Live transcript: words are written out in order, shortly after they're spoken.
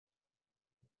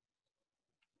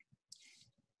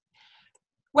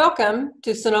Welcome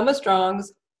to Sonoma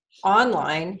Strong's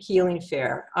online healing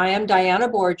fair. I am Diana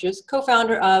Borges,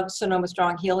 co-founder of Sonoma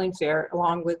Strong Healing Fair,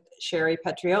 along with Sherry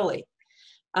Petrioli.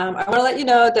 I want to let you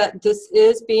know that this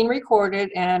is being recorded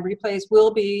and replays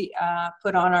will be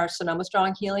put on our Sonoma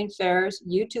Strong Healing Fair's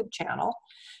YouTube channel.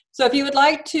 So if you would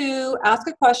like to ask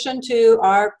a question to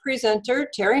our presenter,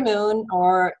 Terri Moon,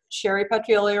 or Sherry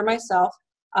Petrioli, or myself,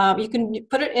 you can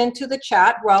put it into the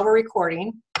chat while we're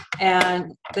recording.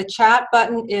 And the chat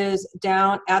button is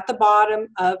down at the bottom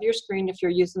of your screen if you're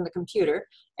using the computer.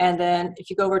 And then if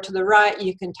you go over to the right,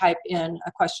 you can type in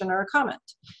a question or a comment.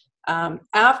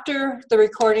 After the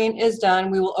recording is done,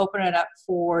 we will open it up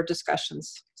for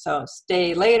discussions. So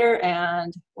stay later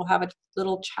and we'll have a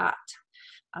little chat.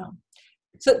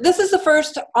 So this is the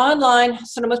first online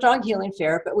Sonoma Strong Healing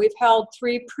Fair, but we've held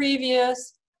 3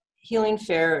 previous healing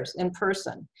fairs in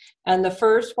person. And the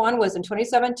first one was in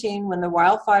 2017 when the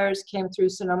wildfires came through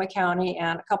Sonoma County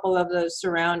and a couple of the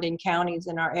surrounding counties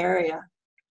in our area.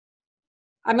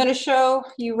 I'm going to show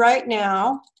you right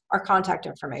now our contact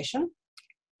information.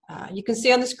 You can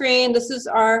see on the screen, this is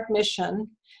our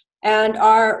mission. And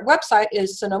our website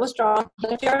is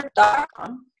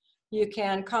sonomastronghealingfair.com. You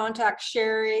can contact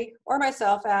Sherry or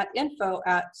myself at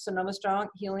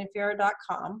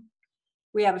info@sonomastronghealingfair.com.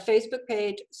 We have a Facebook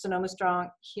page, Sonoma Strong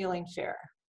Healing Fair.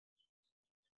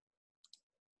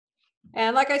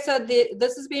 And like I said,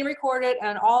 this is being recorded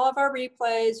and all of our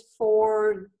replays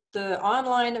for the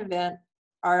online event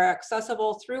are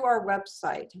accessible through our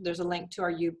website. There's a link to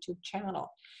our YouTube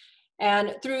channel.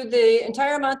 And through the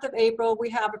entire month of April, we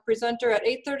have a presenter at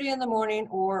 8:30 in the morning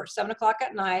or 7 o'clock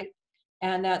at night,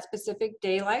 and at specific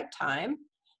daylight time.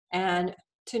 And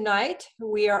tonight,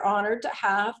 we are honored to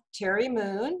have Terri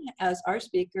Moon as our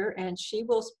speaker, and she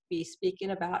will be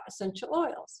speaking about essential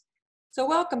oils. So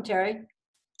welcome, Terri.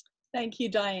 Thank you,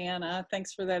 Diana.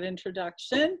 Thanks for that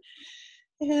introduction.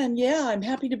 And yeah, I'm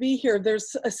happy to be here.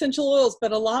 There's essential oils,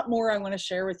 but a lot more I want to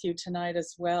share with you tonight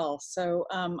as well. So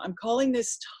I'm calling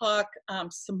this talk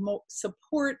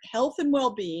Support Health and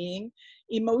Well-Being,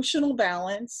 Emotional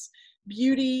Balance,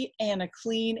 Beauty, and a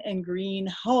Clean and Green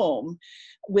Home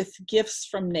with Gifts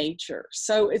from Nature.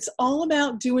 So it's all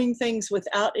about doing things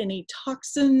without any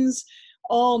toxins,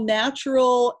 all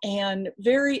natural and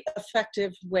very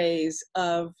effective ways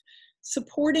of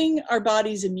supporting our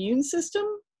body's immune system,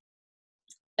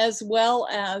 as well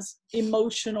as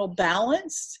emotional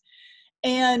balance,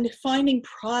 and finding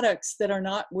products that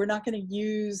we're not going to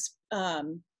use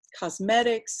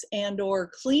cosmetics and or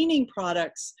cleaning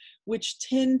products, which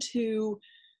tend to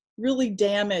really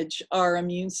damage our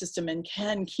immune system and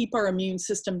can keep our immune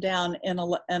system down and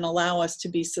allow us to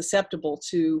be susceptible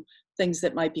to things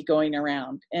that might be going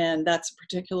around. And that's a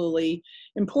particularly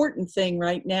important thing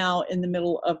right now in the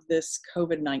middle of this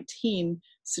COVID-19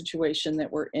 situation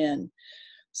that we're in.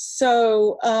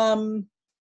 So I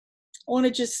want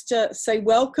to just say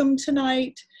welcome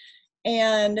tonight.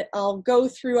 And I'll go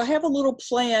through, I have a little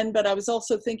plan, but I was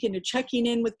also thinking of checking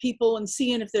in with people and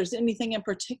seeing if there's anything in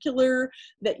particular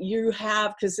that you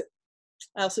have, because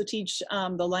I also teach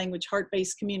the language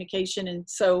heart-based communication. And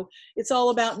so it's all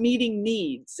about meeting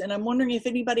needs. And I'm wondering if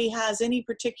anybody has any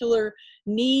particular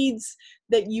needs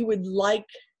that you would like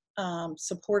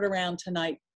support around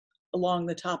tonight along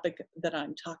the topic that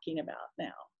I'm talking about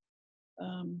now,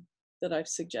 that I've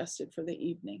suggested for the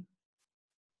evening.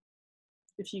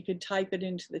 If you could type it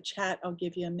into the chat, I'll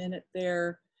give you a minute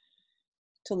there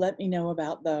to let me know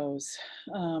about those.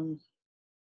 And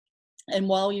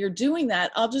while you're doing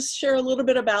that, I'll just share a little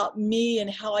bit about me and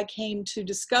how I came to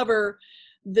discover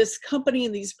this company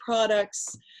and these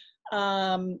products.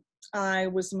 I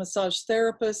was a massage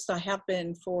therapist. I have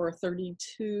been for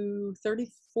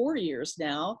 34 years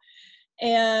now.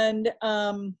 And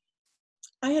I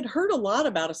had heard a lot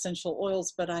about essential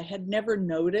oils, but I had never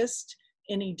noticed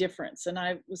any difference. And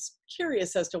I was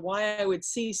curious as to why I would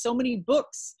see so many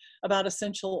books about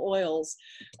essential oils.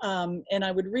 And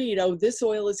I would read, oh, this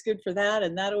oil is good for that,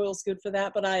 and that oil is good for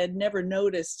that. But I had never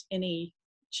noticed any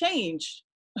change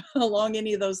along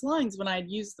any of those lines when I had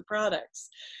used the products.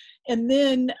 And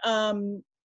then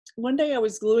one day I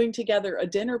was gluing together a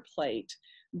dinner plate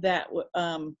that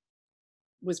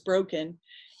was broken.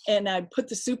 And I put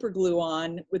the super glue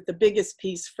on with the biggest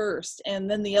piece first, and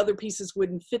then the other pieces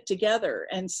wouldn't fit together.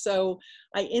 And so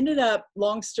I ended up,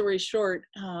 long story short,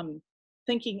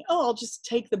 thinking, oh, I'll just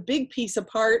take the big piece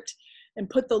apart and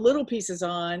put the little pieces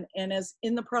on. And as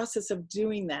in the process of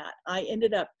doing that, I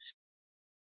ended up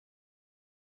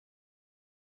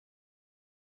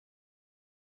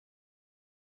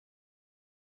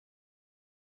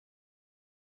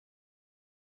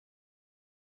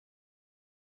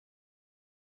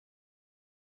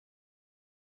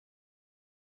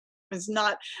is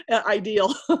not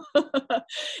ideal.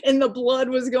 And the blood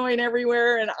was going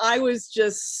everywhere, and I was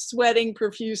just sweating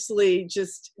profusely,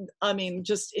 just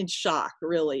in shock,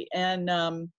 really.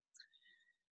 And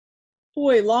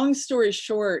boy, long story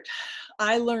short,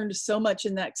 I learned so much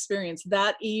in that experience.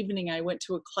 That evening I went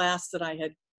to a class that I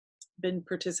had been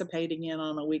participating in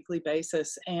on a weekly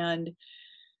basis, and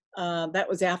that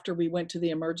was after we went to the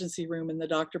emergency room, and the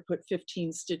doctor put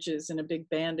 15 stitches and a big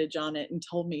bandage on it and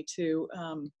told me to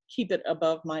keep it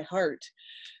above my heart.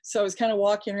 So I was kind of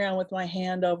walking around with my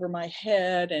hand over my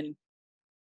head, and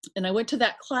I went to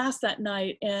that class that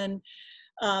night, and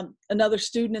another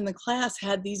student in the class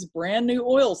had these brand new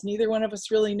oils. Neither one of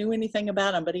us really knew anything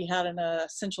about them, but he had an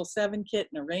Essential 7 kit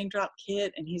and a raindrop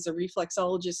kit, and he's a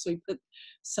reflexologist, so he put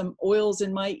some oils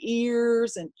in my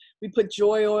ears, and we put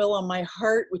joy oil on my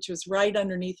heart, which was right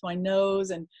underneath my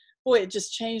nose, and boy, it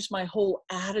just changed my whole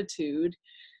attitude.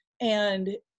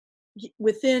 And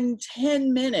within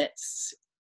 10 minutes,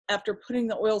 after putting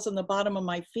the oils on the bottom of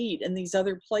my feet and these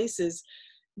other places,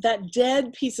 that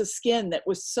dead piece of skin that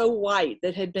was so white,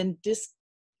 that had been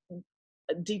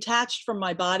detached from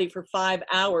my body for 5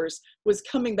 hours, was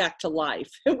coming back to life.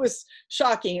 It was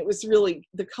shocking. It was really,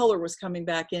 the color was coming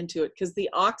back into it because the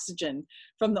oxygen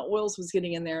from the oils was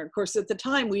getting in there. And of course, at the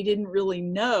time, we didn't really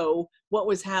know what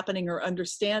was happening or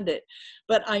understand it,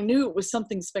 but I knew it was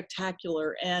something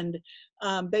spectacular. And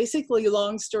basically,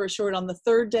 long story short, on the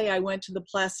third day, I went to the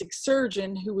plastic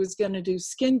surgeon who was going to do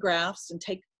skin grafts and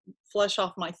take flesh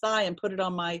off my thigh and put it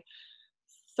on my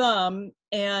thumb,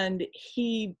 and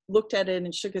he looked at it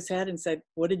and shook his head and said,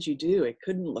 "What did you do? It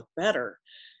couldn't look better."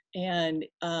 And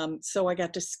so I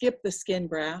got to skip the skin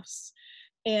grafts,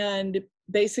 and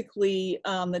basically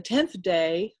on the 10th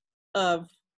day of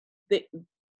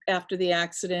after the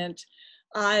accident,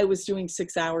 I was doing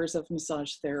 6 hours of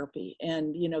massage therapy.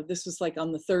 And, this was like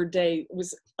on the third day. It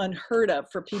was unheard of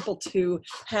for people to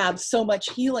have so much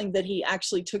healing that he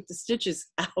actually took the stitches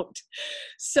out.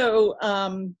 So,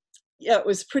 yeah, it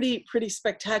was pretty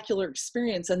spectacular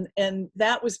experience. And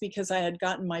that was because I had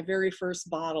gotten my very first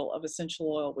bottle of essential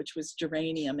oil, which was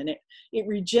geranium. And it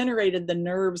regenerated the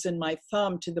nerves in my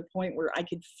thumb to the point where I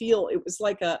could feel, it was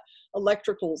like a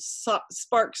electrical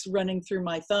sparks running through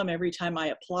my thumb every time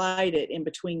I applied it in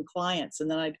between clients.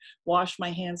 And then I'd wash my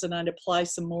hands and I'd apply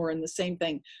some more, and the same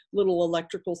thing, little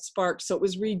electrical sparks. So it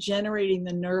was regenerating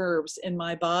the nerves in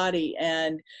my body,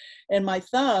 and my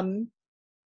thumb,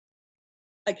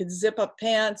 I could zip up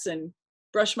pants and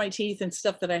brush my teeth and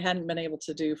stuff that I hadn't been able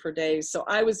to do for days. So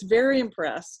I was very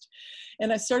impressed,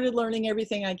 and I started learning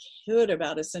everything I could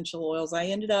about essential oils. I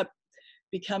ended up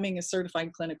becoming a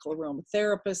certified clinical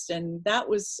aromatherapist, and that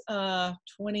was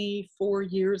 24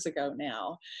 years ago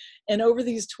now. And over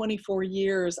these 24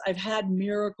 years, I've had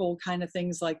miracle kind of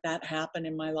things like that happen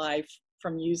in my life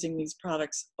from using these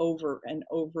products over and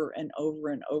over and over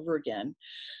and over again.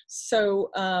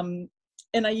 So,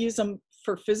 and I use them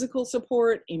for physical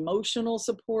support, emotional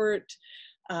support,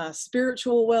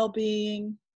 spiritual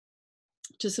well-being,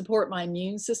 to support my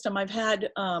immune system. I've had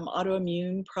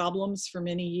autoimmune problems for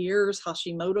many years,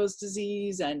 Hashimoto's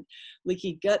disease and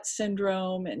leaky gut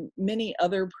syndrome, and many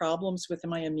other problems with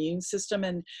my immune system.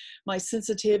 And my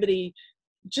sensitivity,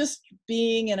 just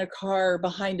being in a car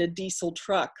behind a diesel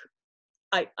truck,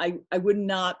 I would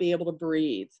not be able to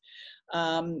breathe.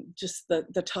 Just the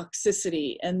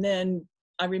toxicity. And then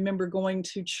I remember going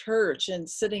to church and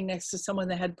sitting next to someone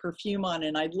that had perfume on,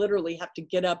 and I'd literally have to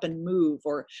get up and move.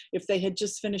 Or if they had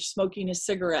just finished smoking a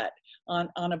cigarette on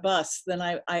a bus, then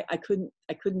I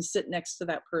couldn't sit next to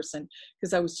that person,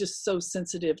 because I was just so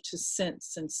sensitive to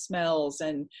scents and smells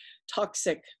and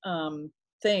toxic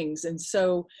things. And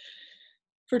so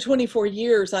for 24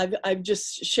 years, I've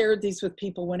just shared these with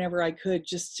people whenever I could.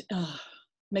 Just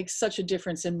makes such a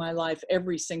difference in my life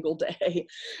every single day.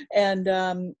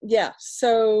 And yeah,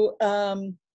 so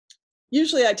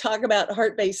usually I talk about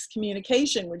heart-based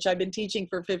communication, which I've been teaching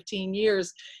for 15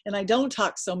 years, and I don't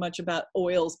talk so much about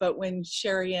oils. But when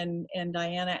Sherry and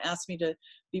Diana asked me to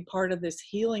be part of this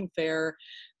healing fair,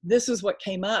 this is what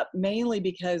came up, mainly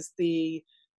because the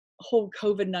whole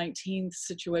COVID-19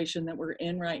 situation that we're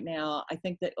in right now, I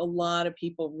think that a lot of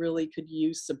people really could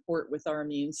use support with our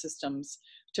immune systems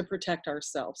to protect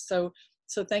ourselves. So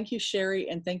thank you, Sherry,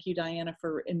 and thank you, Diana,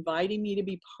 for inviting me to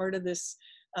be part of this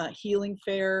healing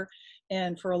fair,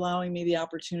 and for allowing me the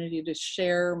opportunity to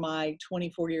share my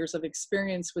 24 years of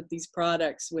experience with these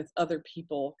products with other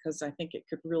people, because I think it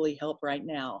could really help right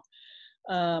now.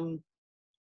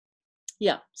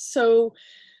 Yeah, so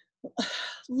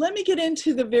let me get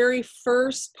into the very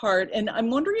first part, and I'm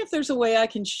wondering if there's a way I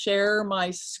can share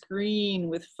my screen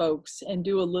with folks and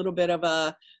do a little bit of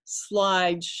a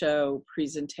slideshow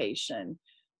presentation.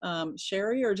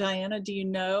 Sherry or Diana, do you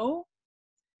know?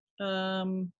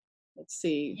 Let's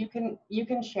see. You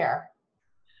can share.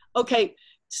 Okay,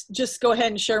 just go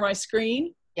ahead and share my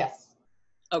screen. Yes.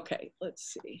 Okay,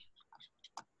 let's see.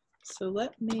 So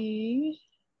let me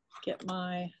get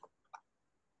my,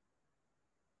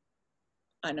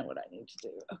 I know what I need to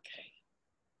do. Okay.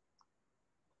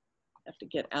 I have to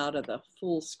get out of the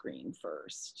full screen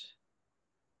first.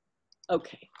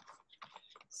 Okay.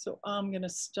 So I'm going to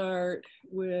start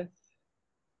with,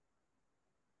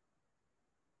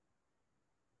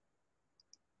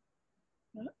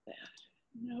 not that.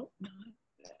 Nope, not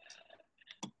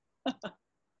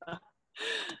that.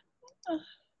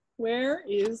 Where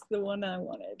is the one I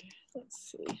wanted?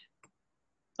 Let's see.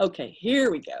 Okay,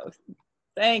 here we go.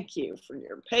 Thank you for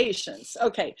your patience.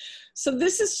 Okay, so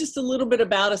this is just a little bit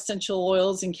about essential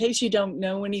oils in case you don't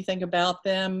know anything about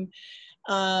them.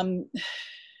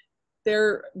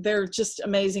 They're just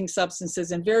amazing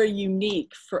substances and very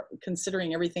unique for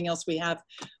considering everything else we have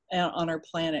on our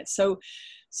planet. So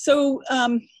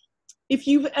if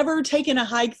you've ever taken a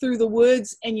hike through the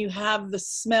woods and you have the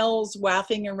smells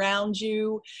wafting around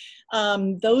you,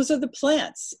 those are the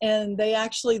plants, and they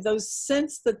actually, those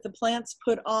scents that the plants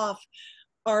put off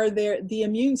are the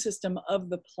immune system of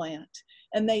the plant,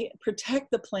 and they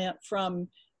protect the plant from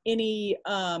any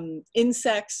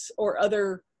insects or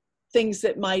other things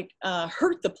that might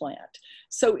hurt the plant.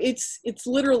 So it's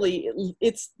literally,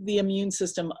 it's the immune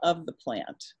system of the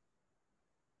plant.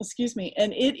 Excuse me.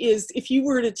 And it is, if you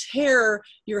were to tear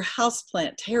your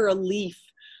houseplant, tear a leaf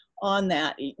on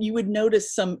that, you would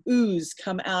notice some ooze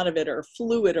come out of it, or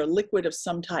fluid or liquid of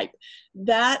some type.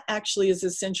 That actually is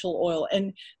essential oil.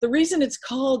 And the reason it's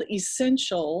called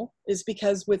essential is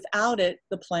because without it,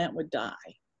 the plant would die.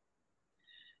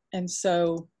 And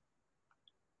so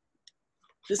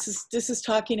this is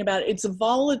talking about, it's a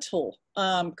volatile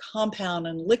compound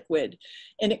and liquid,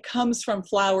 and it comes from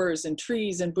flowers and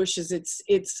trees and bushes.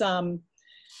 It's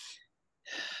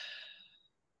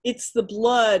the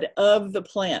blood of the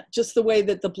plant, just the way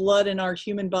that the blood in our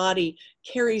human body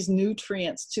carries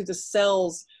nutrients to the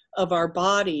cells of our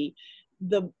body.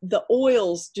 The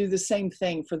oils do the same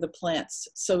thing for the plants.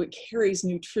 So it carries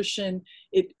nutrition,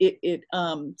 it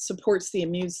supports the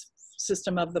immune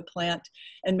system of the plant,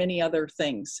 and many other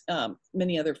things,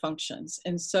 many other functions.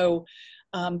 And so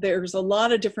there's a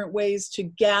lot of different ways to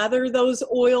gather those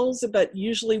oils, but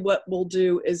usually what we'll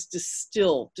do is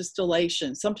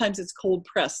distillation. Sometimes it's cold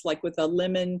press, like with a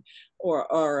lemon or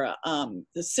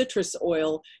the citrus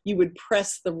oil, you would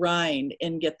press the rind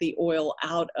and get the oil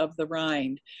out of the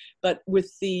rind. But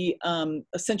with the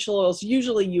essential oils,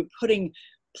 usually you're putting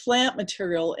plant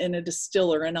material in a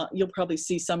distiller, and you'll probably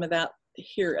see some of that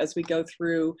here as we go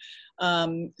through.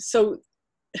 So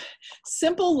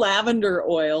simple lavender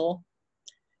oil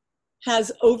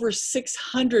has over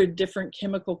 600 different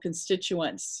chemical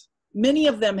constituents. Many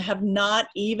of them have not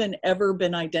even ever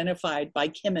been identified by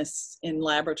chemists in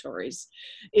laboratories.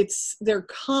 They're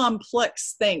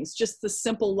complex things. Just the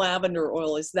simple lavender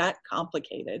oil is that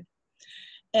complicated.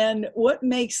 And what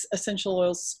makes essential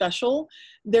oils special?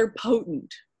 They're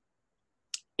potent.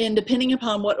 And depending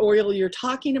upon what oil you're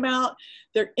talking about,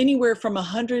 they're anywhere from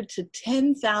 100 to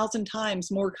 10,000 times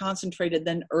more concentrated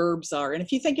than herbs are. And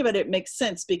if you think of it, it makes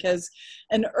sense, because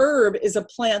an herb is a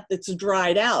plant that's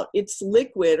dried out. Its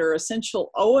liquid or essential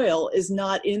oil is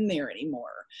not in there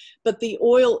anymore. But the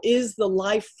oil is the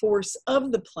life force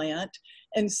of the plant,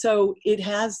 and so it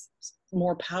has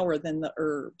more power than the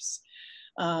herbs,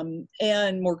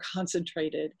 and more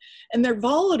concentrated. And they're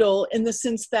volatile in the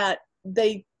sense that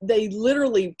they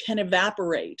literally can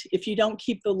evaporate. If you don't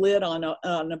keep the lid on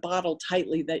a bottle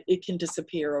tightly, that it can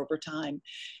disappear over time.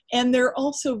 And they're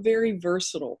also very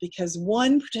versatile, because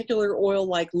one particular oil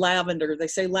like lavender, they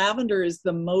say lavender is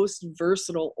the most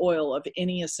versatile oil of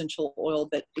any essential oil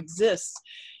that exists.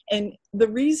 And the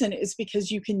reason is because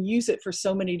you can use it for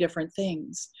so many different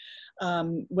things.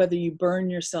 Whether you burn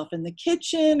yourself in the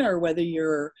kitchen, or whether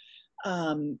you're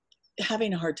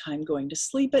having a hard time going to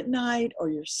sleep at night, or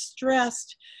you're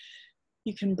stressed,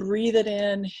 you can breathe it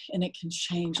in and it can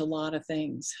change a lot of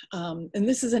things. And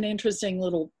this is an interesting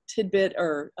little tidbit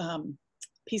or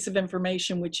piece of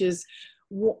information, which is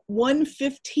one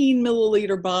 15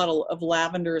 milliliter bottle of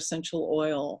lavender essential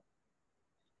oil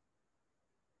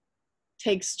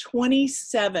takes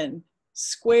 27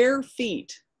 square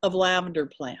feet of lavender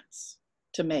plants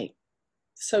to make.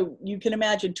 So you can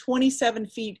imagine 27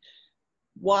 feet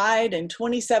wide and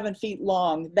 27 feet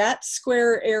long. That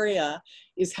square area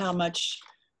is how much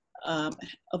of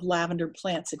lavender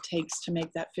plants it takes to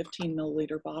make that 15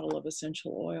 milliliter bottle of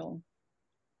essential oil.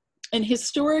 And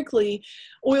historically,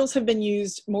 oils have been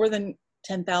used more than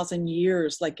 10,000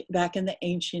 years, like back in the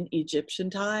ancient Egyptian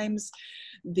times.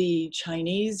 The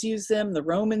Chinese use them, the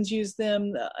Romans use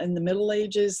them in the Middle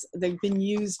Ages. They've been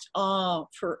used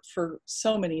for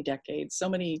so many decades, so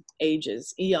many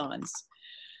ages, eons.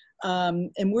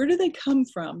 And where do they come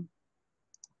from?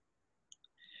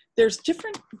 There's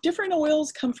different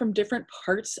oils come from different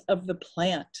parts of the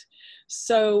plant.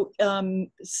 So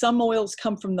some oils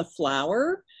come from the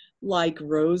flower, like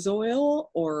rose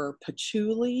oil or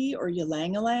patchouli or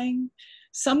ylang-ylang.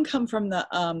 Some come from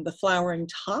the flowering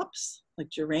tops, like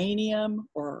geranium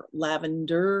or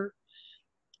lavender.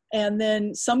 And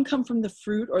then some come from the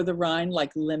fruit or the rind,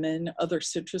 like lemon, other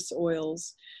citrus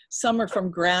oils. Some are from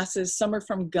grasses, some are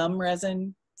from gum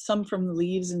resin, some from the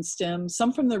leaves and stems,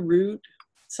 some from the root,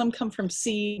 some come from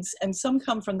seeds, and some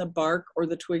come from the bark or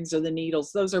the twigs or the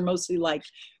needles. Those are mostly like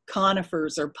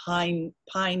conifers or pine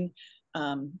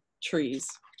trees.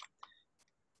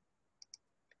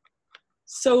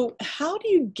 So how do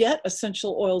you get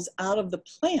essential oils out of the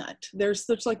plant? There's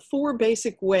like 4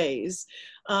 basic ways.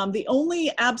 The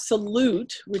only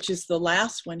absolute, which is the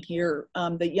last one here,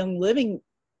 that Young Living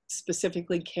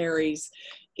specifically carries,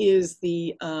 is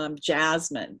the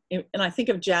jasmine. And I think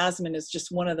of jasmine as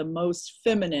just one of the most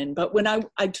feminine. But when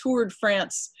I toured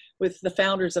France with the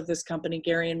founders of this company,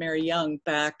 Gary and Mary Young,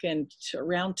 back in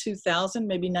around 2000,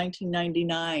 maybe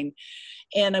 1999,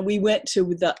 and we went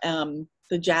to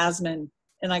the jasmine,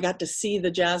 and I got to see the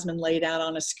jasmine laid out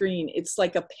on a screen. It's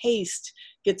like a paste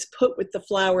gets put with the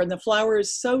flower, and the flower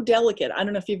is so delicate. I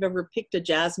don't know if you've ever picked a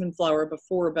jasmine flower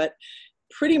before, but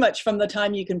pretty much from the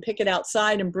time you can pick it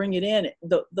outside and bring it in,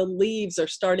 the leaves are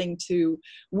starting to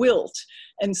wilt.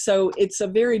 And so it's a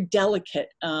very delicate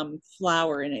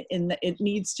flower, and it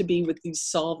needs to be with these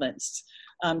solvents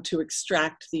to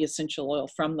extract the essential oil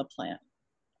from the plant.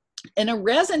 And a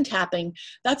resin tapping,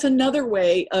 that's another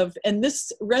way of, and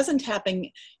this resin tapping,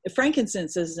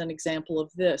 frankincense is an example of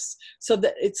this. So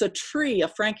that it's a tree, a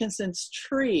frankincense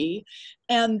tree,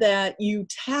 and that you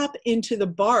tap into the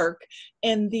bark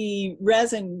and the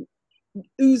resin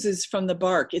oozes from the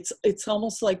bark. It's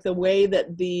almost like the way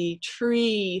that the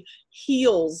tree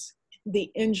heals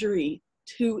the injury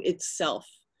to itself,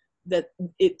 that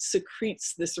it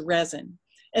secretes this resin.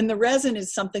 And the resin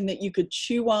is something that you could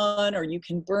chew on, or you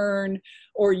can burn,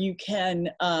 or you can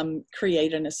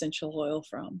create an essential oil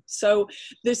from. So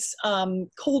this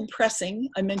cold pressing,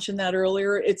 I mentioned that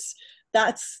earlier,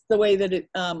 that's the way that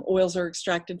oils are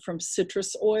extracted from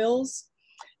citrus oils.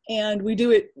 And we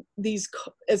do it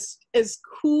as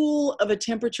cool of a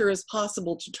temperature as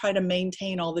possible to try to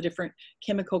maintain all the different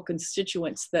chemical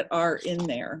constituents that are in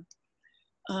there.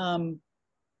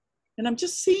 And I'm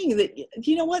just seeing that,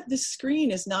 you know what, this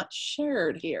screen is not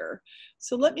shared here.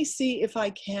 So let me see if I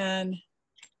can,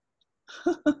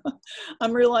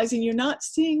 I'm realizing you're not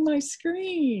seeing my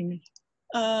screen.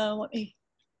 Let me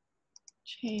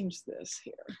change this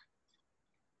here.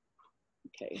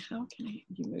 Okay, how can you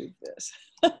move this?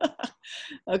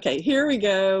 Okay, here we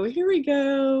go, here we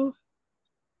go.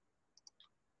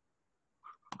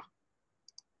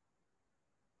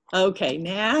 Okay,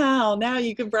 now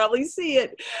you can probably see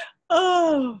it.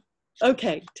 Oh,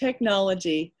 okay,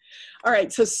 technology. All right,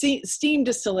 so steam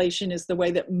distillation is the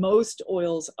way that most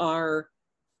oils are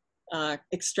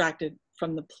extracted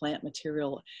from the plant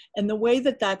material. And the way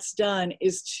that that's done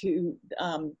is to,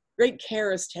 great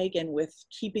care is taken with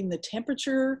keeping the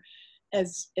temperature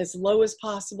as low as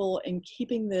possible and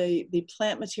keeping the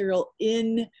plant material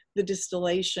in the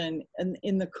distillation and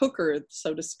in the cooker,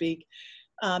 so to speak,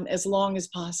 as long as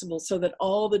possible, so that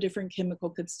all the different chemical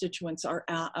constituents are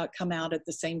come out at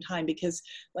the same time. Because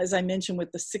as I mentioned,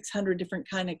 with the 600 different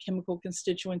kind of chemical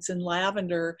constituents in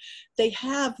lavender, they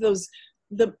have those,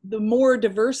 the more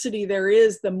diversity there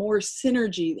is, the more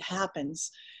synergy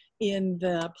happens in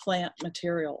the plant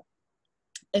material.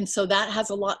 And so that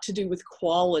has a lot to do with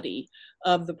quality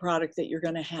of the product that you're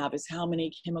going to have, is how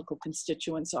many chemical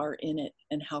constituents are in it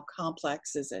and how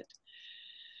complex is it.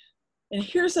 And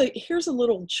here's a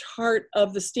little chart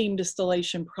of the steam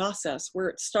distillation process, where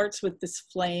it starts with this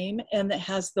flame, and it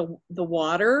has the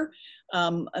water.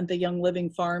 At the Young Living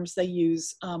farms, they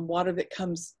use water that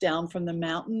comes down from the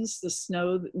mountains, the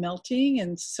snow melting,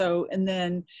 and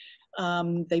then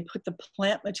they put the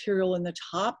plant material in the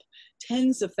top,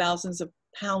 tens of thousands of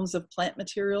pounds of plant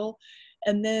material,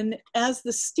 And then as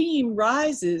the steam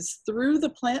rises through the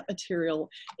plant material,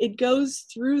 it goes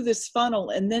through this funnel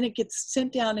and then it gets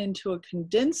sent down into a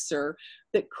condenser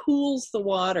that cools the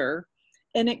water.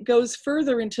 And it goes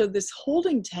further into this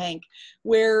holding tank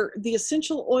where the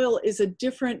essential oil is a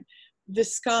different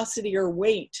viscosity or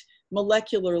weight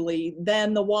molecularly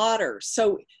than the water.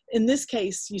 So in this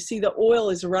case, you see the oil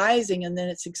is rising and then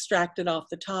it's extracted off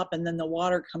the top and then the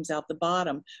water comes out the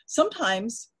bottom.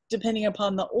 Sometimes, depending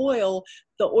upon the oil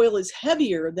is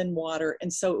heavier than water,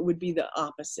 and so it would be the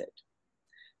opposite.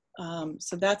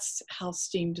 So that's how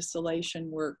steam distillation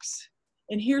works.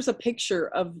 And here's a picture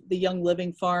of the Young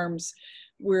Living farms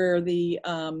where the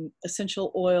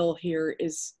essential oil here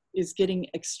is getting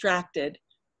extracted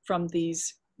from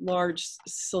these large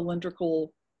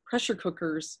cylindrical pressure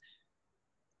cookers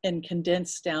and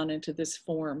condensed down into this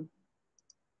form.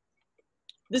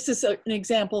 This is an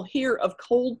example here of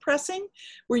cold pressing,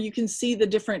 where you can see the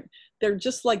different, they're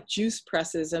just like juice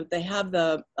presses. They have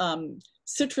the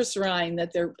citrus rind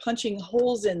that they're punching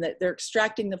holes in, that they're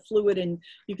extracting the fluid, and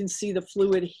you can see the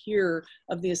fluid here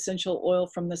of the essential oil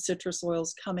from the citrus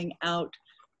oils coming out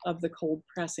of the cold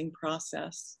pressing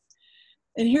process.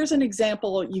 And here's an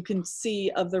example you can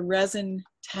see of the resin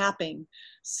tapping.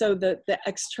 So that the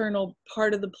external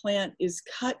part of the plant is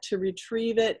cut to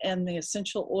retrieve it, and the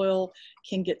essential oil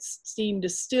can get steam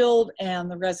distilled,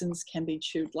 and the resins can be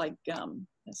chewed like gum,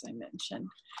 as I mentioned.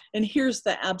 And here's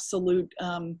the absolute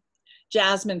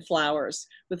jasmine flowers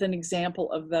with an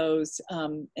example of those,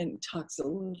 and talks a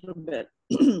little bit,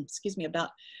 excuse me, about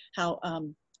how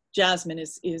jasmine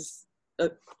is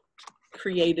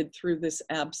created through this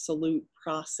absolute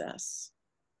process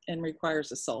and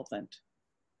requires a solvent.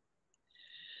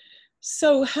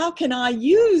 So how can I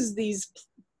use these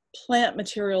plant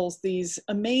materials, these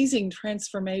amazing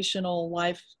transformational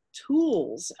life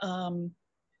tools?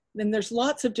 Then there's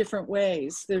lots of different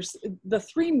ways. There's the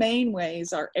three main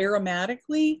ways are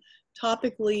aromatically,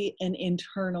 topically, and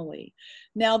internally.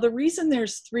 Now, the reason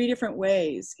there's three different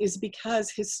ways is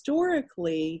because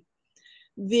historically,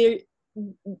 the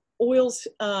oils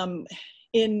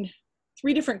in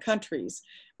 3 different countries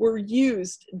were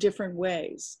used different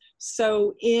ways.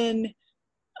 So in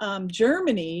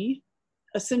Germany,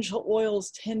 essential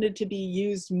oils tended to be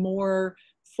used more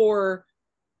for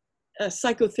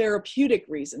psychotherapeutic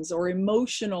reasons or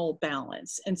emotional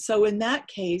balance. And so in that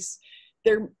case,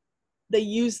 they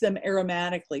use them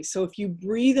aromatically. So if you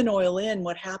breathe an oil in,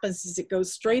 what happens is it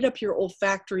goes straight up your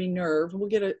olfactory nerve. We'll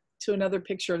get to another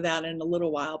picture of that in a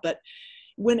little while. But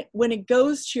when it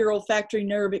goes to your olfactory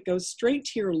nerve, it goes straight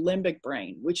to your limbic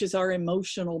brain, which is our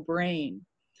emotional brain.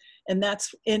 And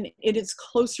it is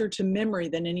closer to memory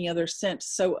than any other sense.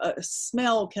 So a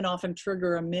smell can often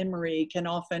trigger a memory, can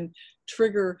often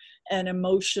trigger an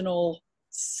emotional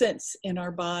sense in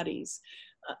our bodies.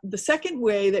 The second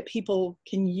way that people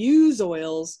can use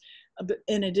oils,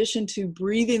 in addition to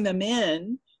breathing them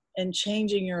in and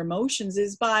changing your emotions,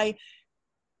 is by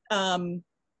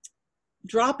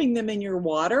dropping them in your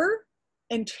water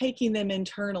and taking them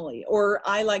internally. Or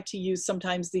I like to use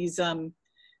sometimes these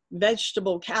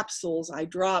vegetable capsules. I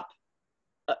drop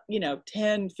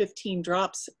 10, 15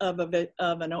 drops of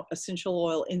an essential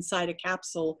oil inside a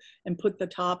capsule and put the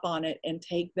top on it and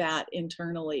take that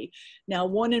internally. Now,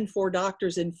 1 in 4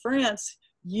 doctors in France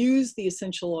use the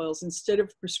essential oils instead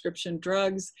of prescription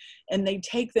drugs, and they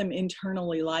take them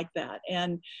internally like that.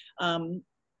 And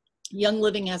Young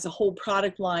Living has a whole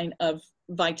product line of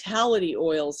vitality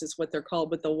oils, is what they're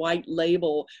called, with the white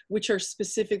label, which are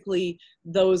specifically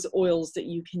those oils that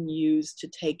you can use to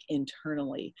take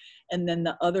internally. And then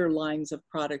the other lines of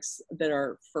products that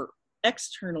are for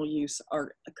external use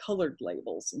are colored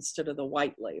labels instead of the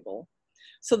white label.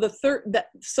 So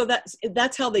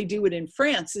that's how they do it in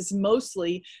France, is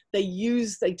mostly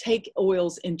they take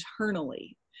oils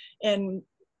internally. And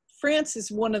France is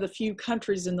one of the few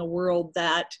countries in the world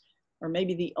that, or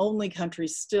maybe the only country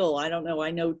still, I don't know,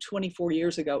 I know 24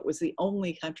 years ago, it was the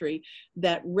only country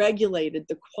that regulated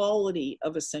the quality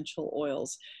of essential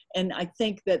oils. And I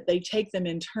think that they take them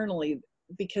internally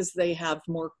because they have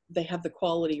the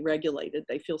quality regulated.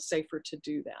 They feel safer to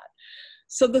do that.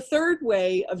 So the third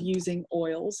way of using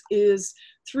oils is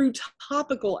through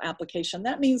topical application.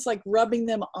 That means like rubbing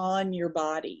them on your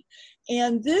body.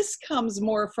 And this comes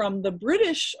more from the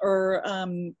British or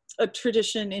a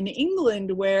tradition in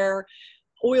England where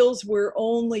oils were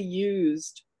only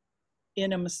used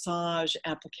in a massage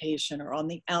application or on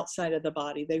the outside of the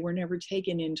body. They were never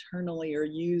taken internally or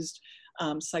used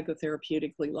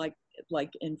psychotherapeutically like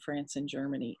in France and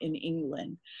Germany, in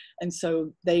England. And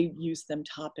so they use them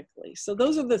topically. So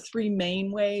those are the 3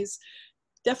 main ways.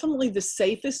 Definitely the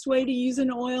safest way to use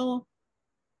an oil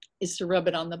is to rub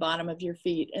it on the bottom of your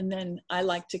feet. And then I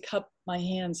like to cup my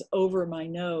hands over my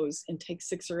nose and take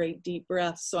 6 or 8 deep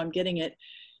breaths. So I'm getting it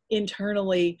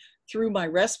internally through my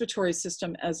respiratory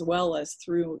system, as well as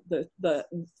through the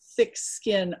thick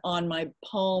skin on my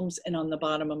palms and on the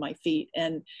bottom of my feet.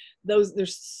 And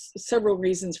there's several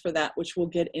reasons for that, which we'll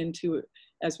get into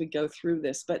as we go through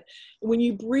this. But when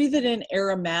you breathe it in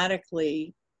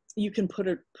aromatically, you can put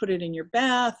it in your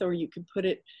bath, or you can put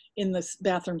it in the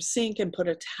bathroom sink and put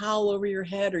a towel over your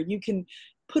head, or you can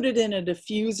put it in a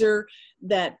diffuser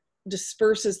that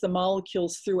disperses the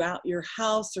molecules throughout your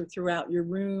house or throughout your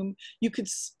room. You could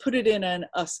put it in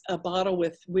a bottle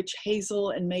with witch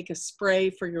hazel and make a spray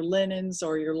for your linens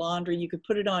or your laundry. You could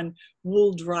put it on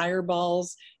wool dryer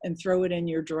balls and throw it in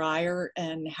your dryer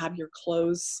and have your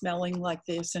clothes smelling like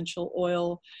the essential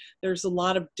oil. There's a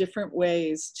lot of different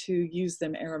ways to use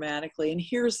them aromatically. And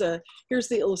here's the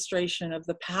illustration of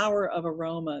the power of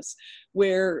aromas,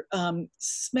 where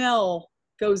smell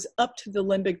goes up to the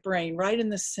limbic brain, right in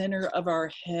the center of our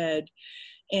head,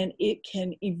 and it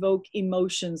can evoke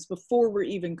emotions before we're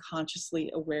even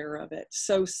consciously aware of it.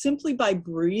 So simply by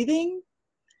breathing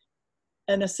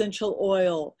an essential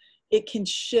oil, it can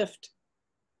shift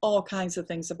all kinds of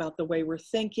things about the way we're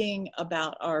thinking,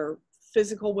 about our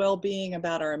physical well-being,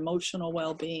 about our emotional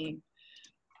well-being.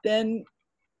 Then,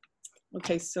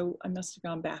 okay, so I must have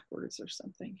gone backwards or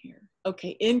something here.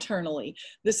 Okay, internally,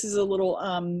 this is a little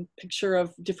picture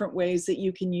of different ways that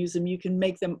you can use them. You can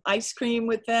make them ice cream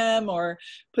with them, or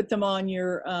put them on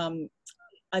your,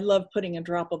 I love putting a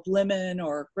drop of lemon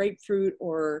or grapefruit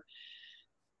or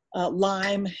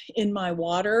lime in my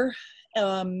water.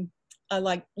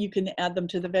 You can add them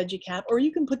to the veggie cap, or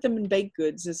you can put them in baked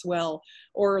goods as well,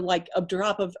 or like a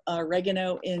drop of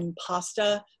oregano in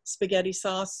pasta spaghetti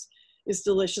sauce is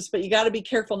delicious, but you got to be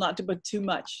careful not to put too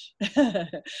much.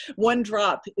 1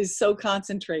 drop is so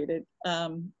concentrated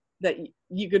that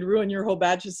you could ruin your whole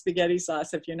batch of spaghetti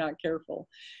sauce if you're not careful.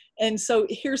 And so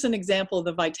here's an example of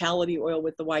the vitality oil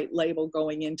with the white label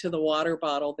going into the water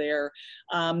bottle there.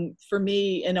 For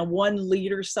me, in a 1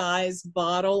 liter size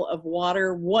bottle of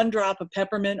water, 1 drop of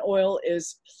peppermint oil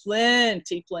is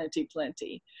plenty, plenty,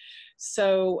 plenty.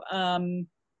 So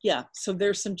yeah, so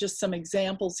there's just some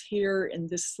examples here in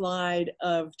this slide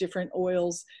of different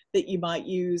oils that you might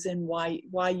use and why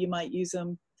you might use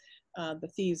them. The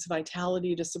thieves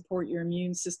vitality to support your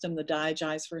immune system, the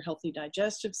digize for a healthy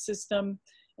digestive system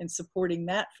and supporting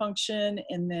that function,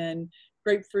 and then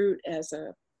grapefruit as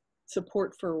a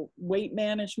support for weight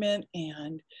management,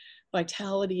 and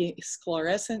vitality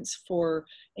sclerescence for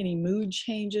any mood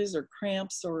changes or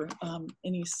cramps, or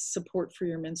any support for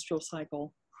your menstrual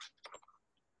cycle.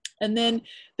 And then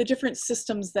the different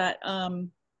systems that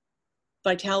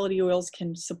vitality oils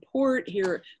can support.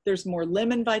 Here, there's more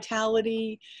lemon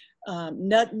vitality,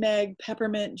 nutmeg,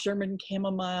 peppermint, German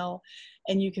chamomile,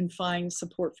 and you can find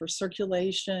support for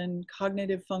circulation,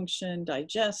 cognitive function,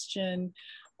 digestion,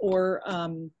 or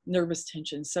nervous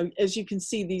tension. So as you can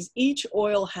see, each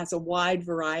oil has a wide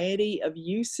variety of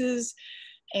uses,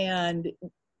 and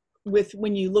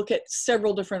when you look at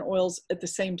several different oils at the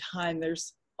same time,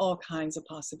 there's all kinds of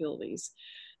possibilities.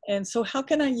 And so how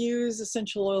can I use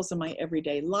essential oils in my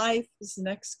everyday life is the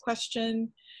next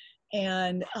question.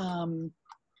 And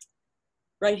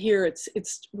right here,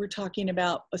 we're talking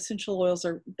about essential oils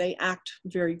they act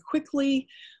very quickly.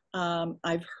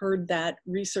 I've heard that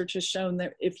research has shown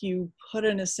that if you put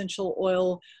an essential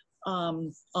oil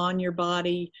on your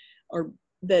body, or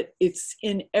that it's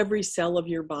in every cell of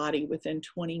your body within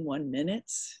 21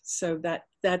 minutes. So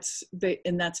that's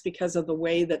because of the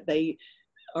way that they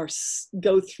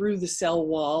go through the cell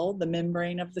wall, the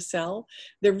membrane of the cell.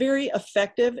 They're very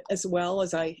effective, as well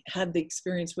as I had the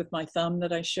experience with my thumb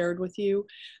that I shared with you.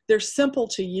 They're simple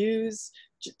to use.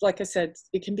 Like I said,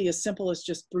 it can be as simple as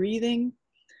just breathing.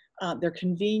 They're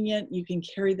convenient. You can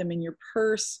carry them in your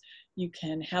purse. You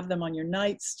can have them on your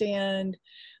nightstand.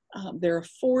 They're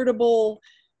affordable.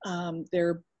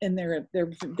 They're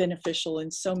beneficial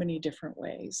in so many different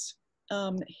ways.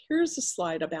 Here's a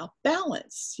slide about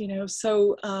balance,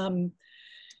 so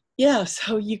yeah,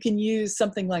 so you can use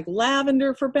something like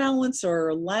lavender for balance,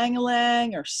 or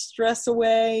lang-a-lang, or stress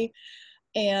away.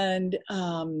 And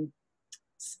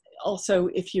also,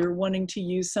 if you're wanting to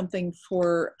use something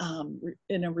for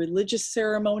in a religious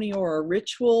ceremony or a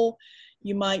ritual,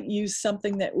 you might use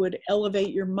something that would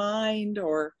elevate your mind,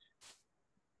 or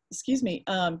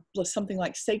something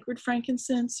like sacred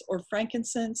frankincense or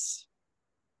frankincense.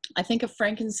 I think of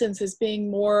frankincense as being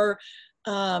more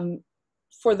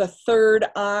for the third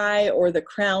eye or the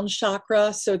crown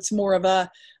chakra. So it's more of a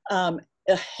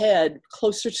head,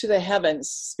 closer to the heavens,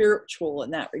 spiritual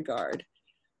in that regard.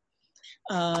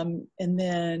 And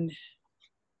then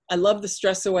I love the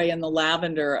Stress Away and the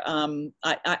lavender.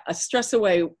 Stress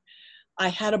Away, I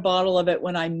had a bottle of it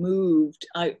when I moved.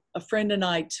 A friend and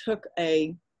I took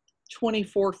a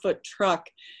 24-foot truck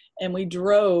and we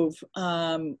drove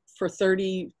for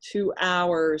 32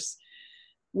 hours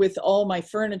with all my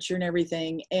furniture and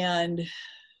everything, and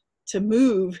to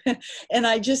move. And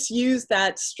I just used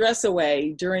that Stress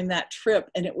Away during that trip,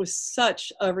 and it was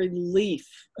such a relief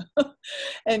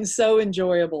and so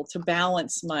enjoyable to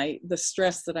balance the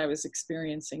stress that I was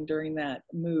experiencing during that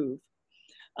move.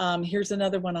 Here's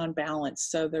another one on balance.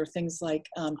 So there are things like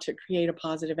to create a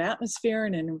positive atmosphere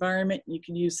and an environment, you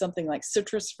can use something like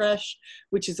Citrus Fresh,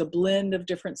 which is a blend of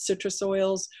different citrus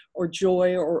oils, or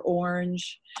Joy or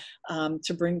Orange.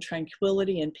 To bring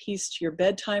tranquility and peace to your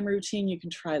bedtime routine, you can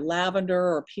try lavender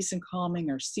or peace and calming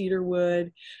or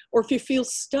cedarwood. Or if you feel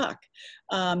stuck,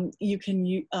 you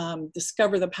can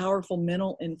discover the powerful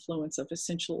mental influence of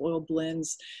essential oil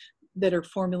blends that are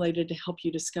formulated to help you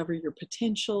discover your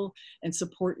potential and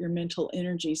support your mental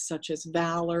energy, such as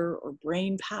valor or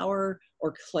brain power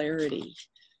or clarity.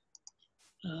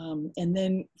 And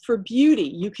then for beauty,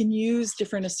 you can use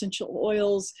different essential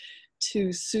oils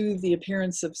to soothe the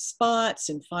appearance of spots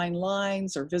and fine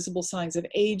lines or visible signs of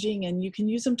aging, and you can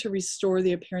use them to restore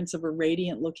the appearance of a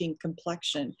radiant looking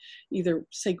complexion, either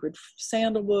sacred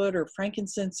sandalwood or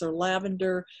frankincense or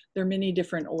lavender. There are many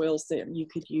different oils that you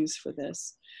could use for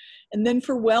this. And then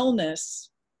for wellness,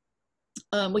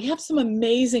 we have some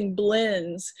amazing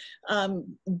blends,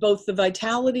 both the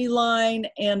Vitality line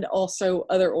and also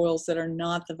other oils that are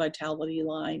not the Vitality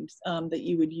line that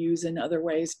you would use in other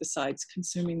ways besides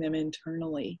consuming them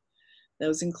internally.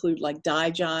 Those include like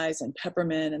Digize and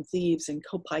Peppermint and Thieves and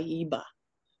Copaiba.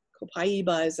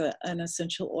 Copaiba is an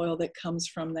essential oil that comes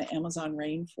from the Amazon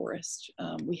rainforest.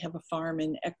 We have a farm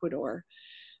in Ecuador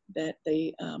that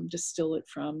they distill it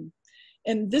from.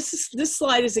 And this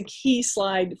slide is a key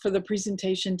slide for the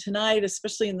presentation tonight,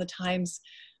 especially in the times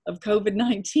of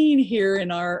COVID-19 here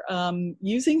in our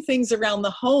using things around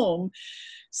the home.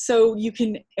 So you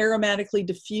can aromatically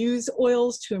diffuse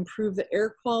oils to improve the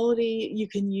air quality. You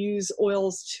can use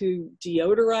oils to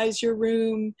deodorize your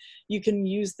room. You can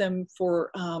use them for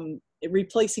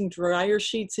replacing dryer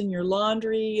sheets in your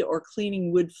laundry, or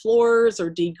cleaning wood floors,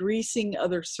 or degreasing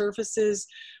other surfaces,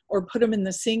 or put them in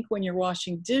the sink when you're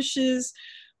washing dishes,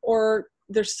 or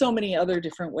there's so many other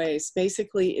different ways.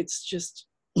 Basically, it's just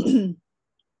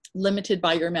limited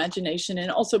by your imagination.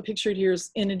 And also pictured here is,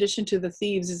 in addition to the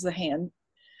Thieves, is the hand,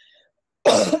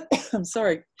 I'm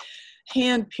sorry,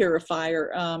 hand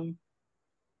purifier.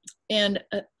 And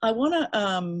I wanna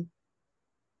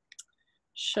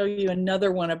show you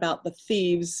another one about the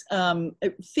Thieves.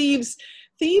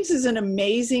 Thieves is an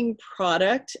amazing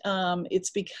product. It's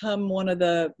become one of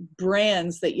the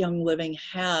brands that Young Living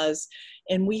has,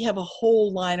 and we have a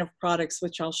whole line of products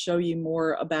which I'll show you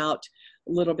more about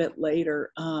a little bit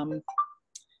later.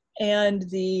 And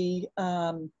the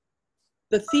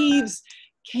Thieves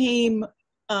came,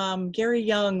 Gary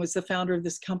Young was the founder of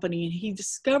this company, and he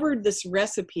discovered this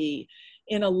recipe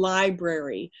in a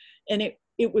library, and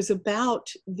it was about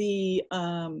the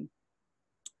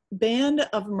band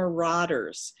of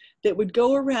marauders that would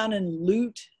go around and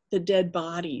loot the dead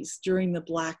bodies during the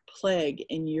Black Plague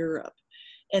in Europe.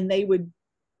 And they would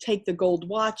take the gold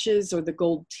watches or the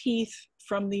gold teeth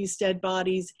from these dead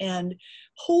bodies, and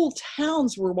whole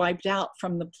towns were wiped out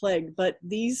from the plague. But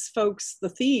these folks, the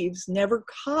thieves, never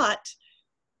caught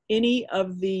any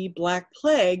of the Black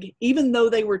Plague, even though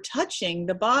they were touching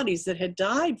the bodies that had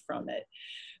died from it.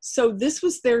 So this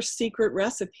was their secret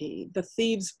recipe, the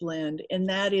Thieves blend, and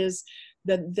that is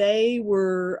that they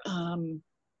were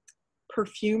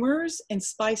perfumers and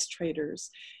spice traders,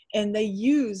 and they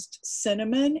used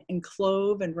cinnamon and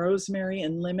clove and rosemary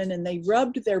and lemon, and they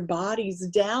rubbed their bodies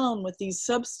down with these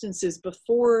substances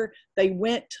before they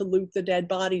went to loot the dead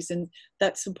bodies, and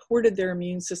that supported their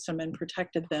immune system and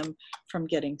protected them from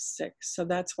getting sick. So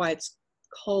that's why it's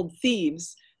called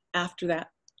Thieves after them,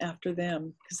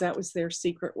 because that was their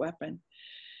secret weapon.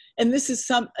 And this is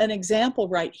an example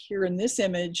right here in this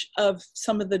image of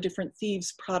some of the different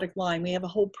Thieves product line. We have a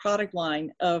whole product line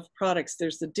of products.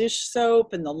 There's the dish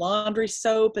soap and the laundry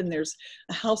soap, and there's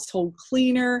a household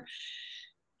cleaner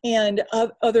and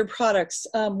other products.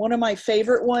 One of my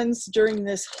favorite ones during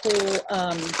this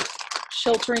whole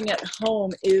sheltering at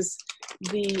home is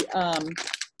the,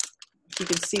 if you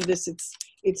can see this,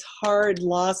 it's hard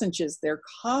lozenges. They're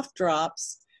cough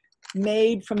drops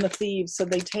made from the leaves, so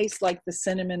they taste like the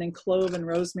cinnamon and clove and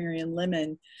rosemary and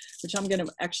lemon, which I'm going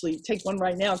to actually take one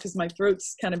right now because my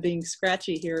throat's kind of being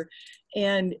scratchy here.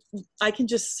 And I can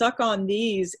just suck on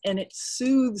these and it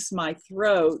soothes my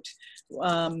throat,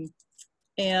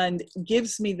 and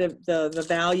gives me the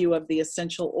value of the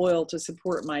essential oil to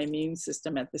support my immune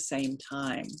system at the same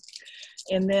time.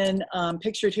 And then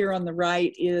pictured here on the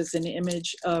right is an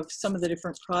image of some of the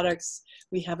different products.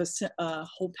 We have a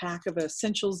whole pack of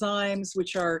essential zymes,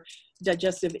 which are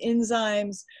digestive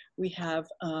enzymes. We have,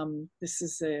 this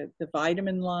is the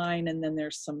vitamin line, and then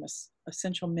there's some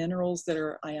essential minerals that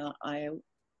are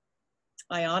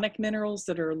ionic minerals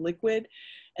that are liquid.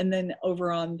 And then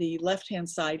over on the left-hand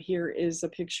side here is a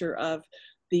picture of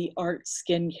the ART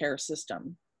skincare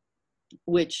system,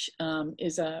 which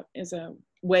is a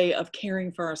way of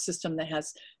caring for our system that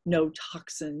has no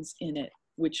toxins in it,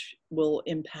 which will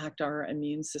impact our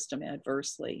immune system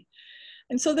adversely.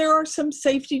 And so there are some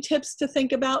safety tips to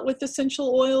think about with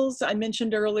essential oils. I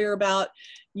mentioned earlier about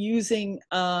using,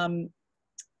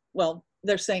 well,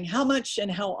 they're saying how much and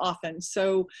how often.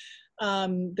 So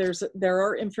there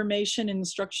are information and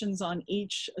instructions on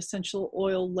each essential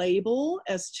oil label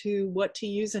as to what to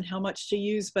use and how much to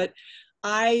use, but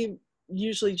I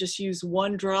usually just use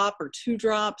 1 drop or 2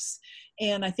 drops.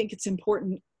 And I think it's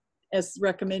important, as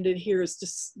recommended here, is to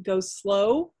go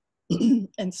slow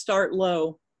and start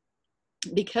low,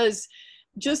 because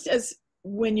just as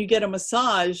when you get a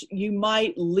massage, you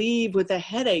might leave with a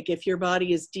headache if your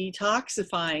body is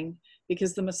detoxifying,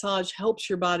 because the massage helps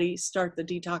your body start the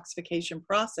detoxification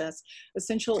process.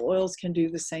 Essential oils can do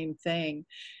the same thing.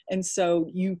 And so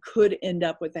you could end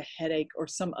up with a headache or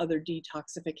some other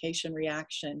detoxification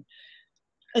reaction.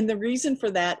 And the reason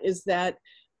for that is that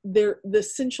the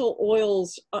essential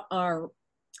oils are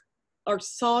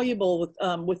soluble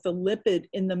with the lipid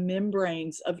in the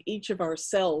membranes of each of our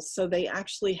cells. So they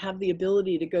actually have the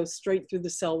ability to go straight through the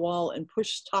cell wall and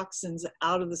push toxins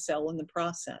out of the cell in the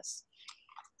process.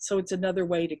 So it's another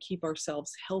way to keep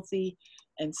ourselves healthy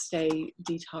and stay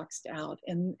detoxed out.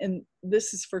 And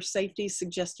this is for safety,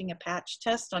 suggesting a patch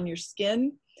test on your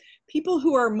skin. People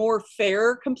who are more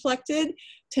fair complected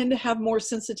tend to have more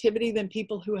sensitivity than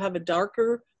people who have a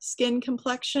darker skin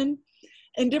complexion.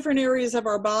 And different areas of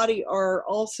our body are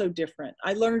also different.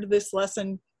 I learned this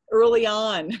lesson early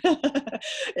on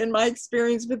in my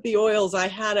experience with the oils. I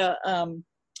had a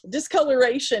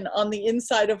discoloration on the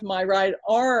inside of my right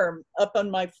arm, up on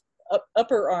my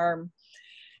upper arm.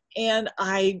 And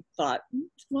I thought,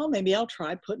 well, maybe I'll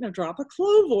try putting a drop of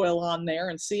clove oil on there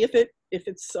and see if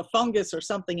it's a fungus or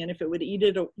something, and if it would eat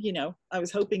it, you know, I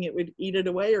was hoping it would eat it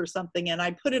away or something. And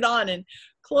I put it on, and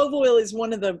clove oil is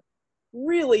one of the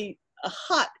really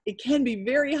it can be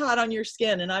very hot on your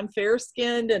skin, and I'm fair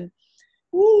skinned, and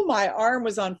ooh, my arm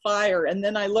was on fire. And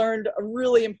then I learned a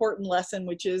really important lesson,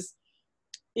 which is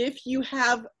if you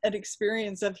have an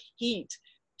experience of heat,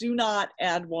 do not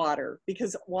add water,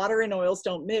 because water and oils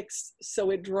don't mix.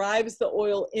 So it drives the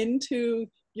oil into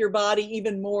your body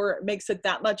even more, it makes it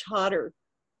that much hotter.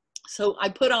 So I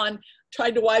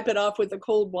tried to wipe it off with a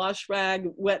cold wet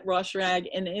wash rag,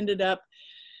 and ended up,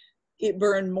 it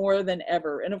burned more than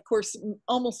ever. And of course,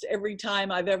 almost every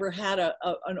time I've ever had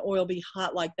an oil be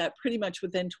hot like that, pretty much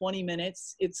within 20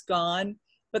 minutes, it's gone.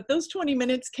 But those 20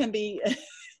 minutes can be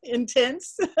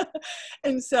intense.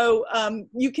 And so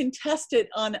you can test it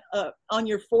on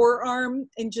your forearm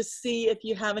and just see if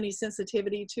you have any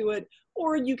sensitivity to it.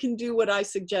 Or you can do what I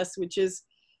suggest, which is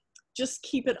just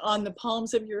keep it on the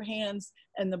palms of your hands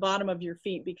and the bottom of your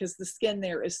feet, because the skin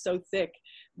there is so thick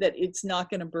that it's not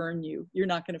going to burn you. You're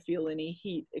not going to feel any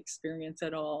heat experience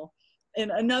at all.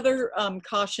 And another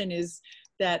caution is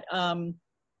that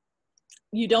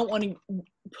you don't want to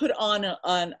put on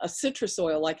a citrus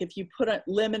oil. Like if you put a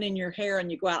lemon in your hair and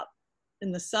you go out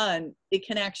in the sun, it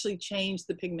can actually change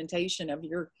the pigmentation of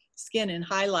your skin and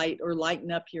highlight or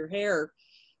lighten up your hair.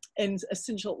 And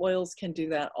essential oils can do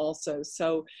that also.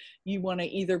 So you want to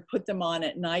either put them on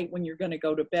at night when you're going to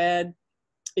go to bed,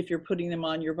 if you're putting them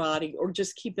on your body, or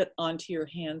just keep it onto your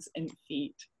hands and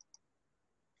feet.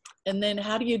 And then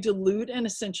how do you dilute an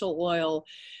essential oil?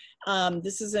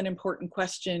 This is an important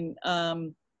question.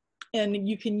 And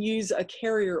you can use a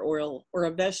carrier oil or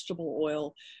a vegetable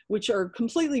oil, which are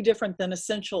completely different than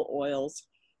essential oils.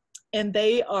 And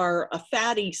they are a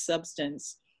fatty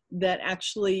substance that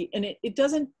actually, and it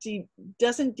doesn't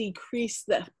decrease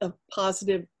the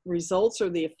positive results or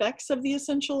the effects of the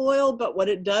essential oil, but what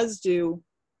it does do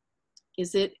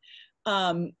is it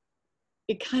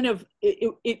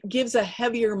gives a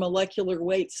heavier molecular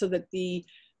weight, so that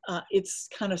it's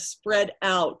kind of spread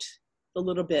out a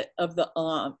little bit of the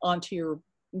onto your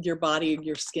your body,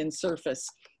 your skin surface.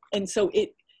 And so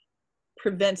it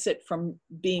prevents it from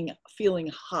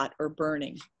feeling hot or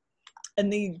burning.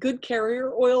 And the good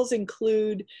carrier oils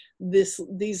include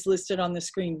these listed on the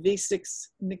screen: V6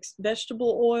 mixed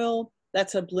vegetable oil.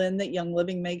 That's a blend that Young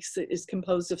Living makes that is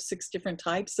composed of 6 different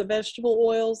types of vegetable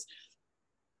oils: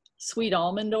 sweet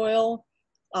almond oil,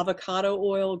 avocado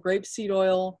oil, grapeseed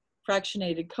oil,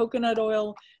 fractionated coconut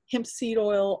oil, hemp seed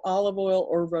oil, olive oil,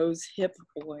 or rose hip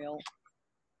oil.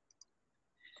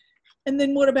 And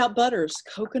then what about butters?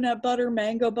 Coconut butter,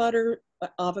 mango butter,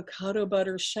 avocado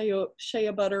butter, shea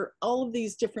butter, all of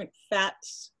these different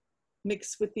fats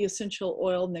mix with the essential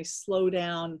oil, and they slow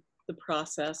down the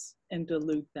process and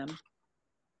dilute them.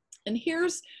 And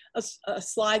here's a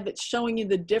slide that's showing you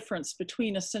the difference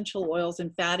between essential oils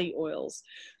and fatty oils.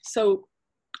 So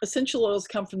essential oils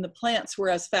come from the plants,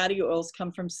 whereas fatty oils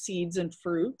come from seeds and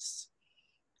fruits.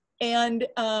 And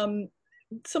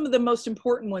some of the most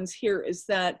important ones here is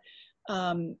that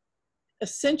they're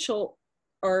essential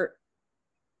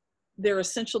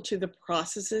to the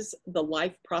processes, the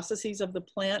life processes of the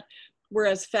plant,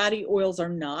 whereas fatty oils are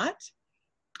not.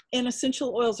 And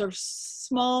essential oils are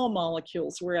small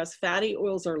molecules, whereas fatty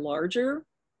oils are larger.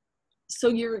 So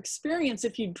your experience,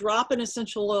 if you drop an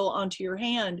essential oil onto your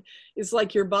hand, is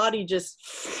like your body just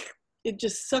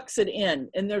sucks it in,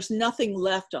 and there's nothing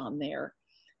left on there.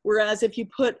 Whereas if you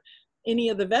put any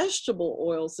of the vegetable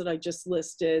oils that I just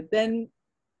listed, then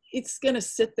it's going to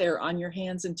sit there on your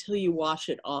hands until you wash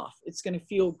it off. It's going to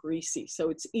feel greasy. So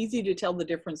it's easy to tell the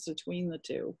difference between the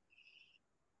two.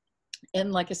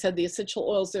 And like I said, the essential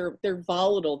oils, they're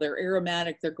volatile, they're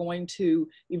aromatic, they're going to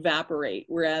evaporate,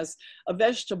 whereas a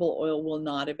vegetable oil will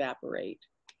not evaporate.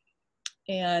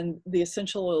 And the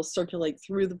essential oils circulate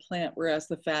through the plant, whereas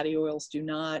the fatty oils do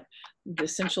not. The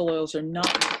essential oils are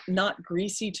not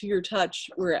greasy to your touch,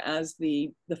 whereas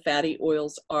the fatty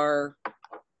oils are.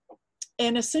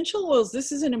 And essential oils,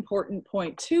 this is an important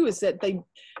point too, is that they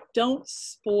don't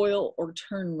spoil or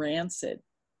turn rancid.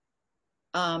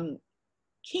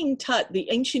 King Tut, the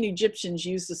ancient Egyptians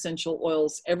used essential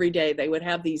oils every day. They would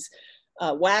have these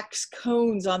wax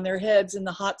cones on their heads in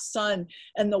the hot sun,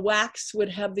 and the wax would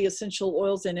have the essential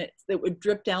oils in it that would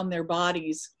drip down their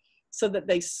bodies so that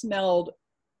they smelled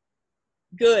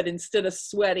good instead of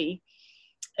sweaty.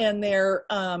 And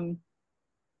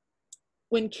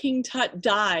when King Tut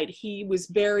died, he was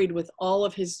buried with all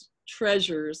of his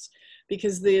treasures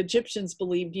because the Egyptians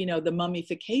believed, you know, the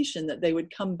mummification, that they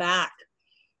would come back.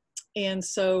 And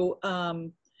so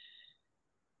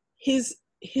his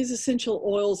essential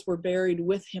oils were buried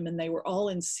with him, and they were all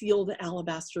in sealed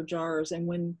alabaster jars. And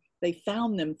when they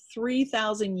found them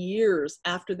 3,000 years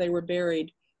after they were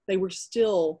buried, they were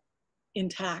still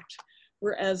intact.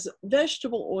 Whereas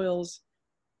vegetable oils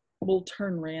will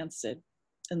turn rancid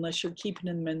unless you're keeping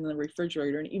them in the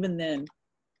refrigerator, and even then.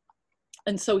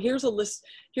 And so here's a list.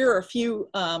 Here are a few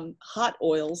hot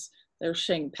oils. They're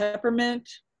showing peppermint,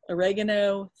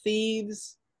 oregano,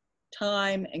 thieves,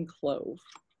 thyme, and clove.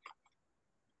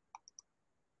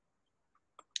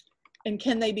 And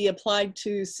can they be applied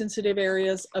to sensitive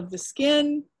areas of the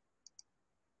skin?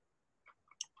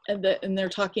 And they're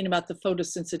talking about the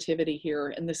photosensitivity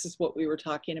here, and this is what we were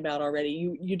talking about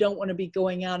already. You don't want to be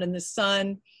going out in the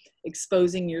sun,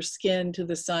 exposing your skin to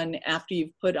the sun after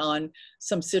you've put on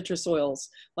some citrus oils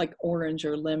like orange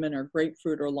or lemon or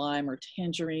grapefruit or lime or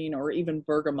tangerine or even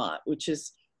bergamot, which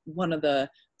is one of the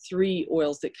 3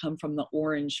 oils that come from the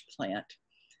orange plant,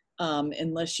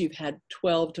 unless you've had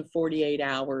 12 to 48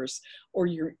 hours,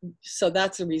 so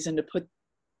that's a reason to put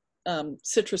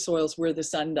citrus oils where the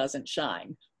sun doesn't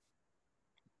shine.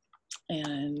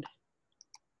 And let's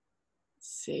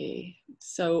see,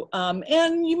 so,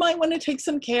 and you might want to take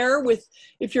some care with,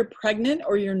 if you're pregnant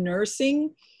or you're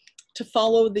nursing, to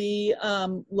follow the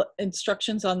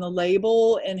instructions on the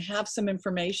label and have some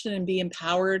information and be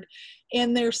empowered.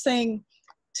 And they're saying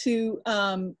to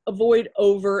avoid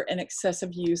over and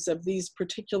excessive use of these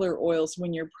particular oils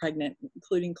when you're pregnant,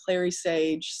 including clary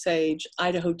sage, sage,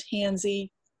 Idaho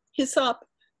tansy, hyssop,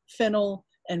 fennel,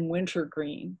 and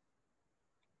wintergreen.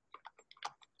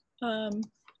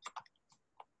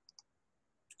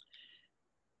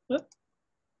 Whoop,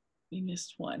 we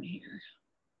missed one here.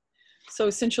 So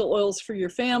essential oils for your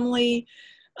family.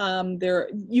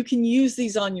 You can use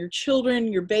these on your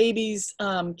children, your babies.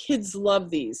 Kids love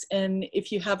these. And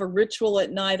if you have a ritual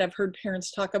at night, I've heard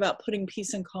parents talk about putting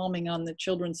peace and calming on the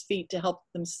children's feet to help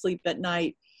them sleep at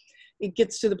night. It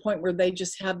gets to the point where they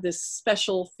just have this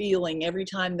special feeling every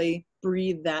time they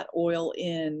breathe that oil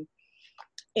in.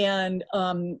 And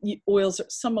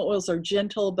some oils are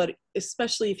gentle, but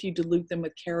especially if you dilute them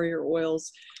with carrier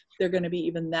oils, they're going to be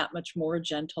even that much more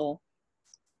gentle.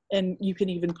 And you can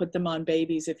even put them on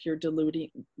babies if you're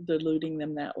diluting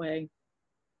them that way.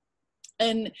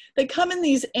 And they come in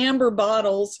these amber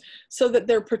bottles so that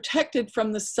they're protected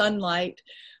from the sunlight,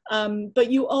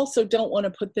 but you also don't want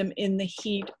to put them in the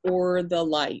heat or the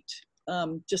light,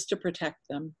 just to protect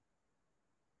them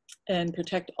and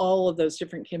protect all of those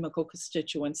different chemical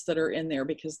constituents that are in there,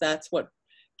 because that's what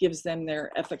gives them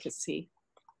their efficacy.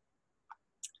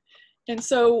 And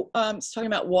so it's talking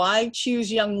about why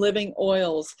choose Young Living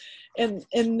oils. And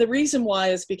the reason why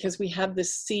is because we have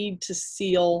this seed to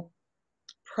seal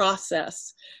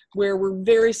process where we're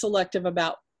very selective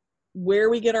about where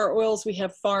we get our oils. We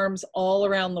have farms all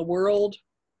around the world,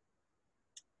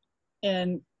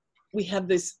 and we have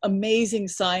this amazing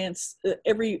science.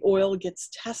 Every oil gets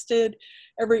tested.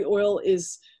 Every oil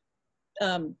is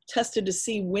tested to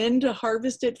see when to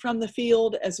harvest it from the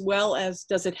field, as well as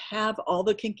does it have all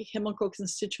the chemical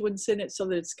constituents in it so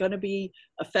that it's going to be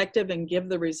effective and give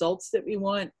the results that we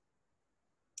want.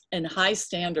 And high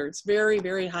standards, very,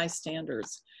 very high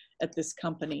standards at this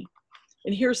company.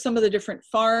 And here's some of the different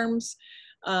farms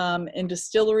and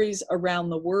distilleries around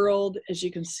the world. As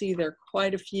you can see, there are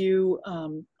quite a few: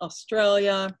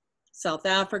 Australia, South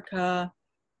Africa,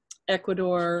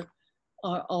 Ecuador,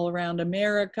 all around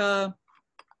America,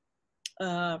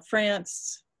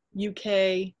 France,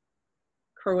 UK,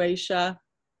 Croatia,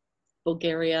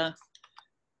 Bulgaria,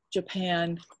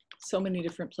 Japan, so many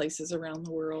different places around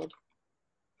the world.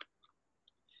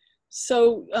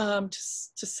 So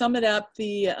to sum it up,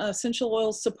 the essential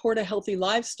oils support a healthy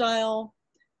lifestyle.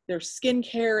 They're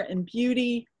skincare and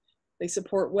beauty. They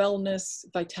support wellness,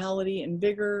 vitality, and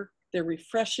vigor. They're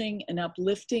refreshing and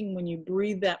uplifting when you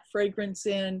breathe that fragrance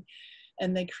in,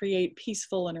 and they create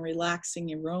peaceful and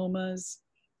relaxing aromas.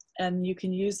 And you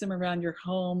can use them around your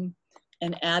home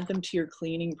and add them to your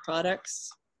cleaning products.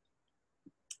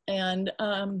 And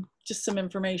just some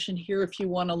information here if you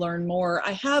want to learn more.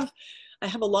 I have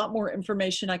a lot more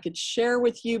information I could share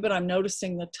with you, but I'm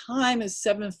noticing the time is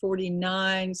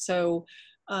 7:49. So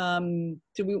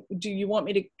do you want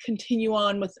me to continue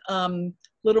on with a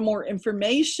little more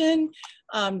information,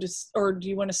 or do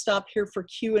you want to stop here for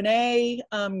Q&A?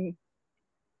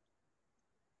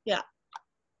 Yeah.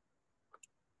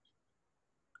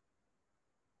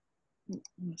 I'm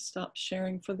going to stop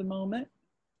sharing for the moment.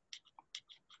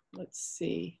 Let's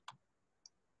see.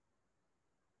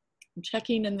 I'm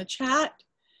checking in the chat,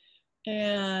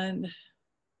 and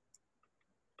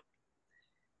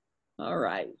all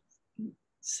right.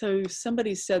 So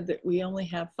somebody said that we only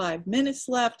have 5 minutes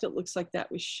left. It looks like that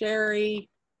was Sherry.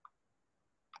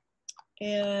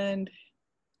 And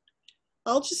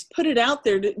I'll just put it out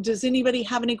there. Does anybody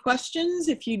have any questions?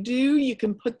 If you do, you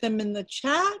can put them in the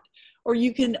chat, or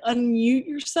you can unmute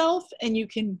yourself and you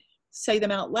can say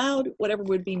them out loud, whatever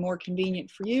would be more convenient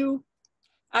for you.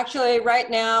 Actually,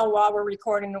 right now, while we're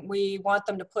recording, we want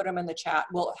them to put them in the chat.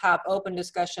 We'll have open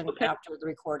discussion after the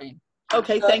recording.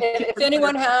 Okay, so thank you. If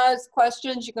anyone has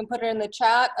questions, you can put it in the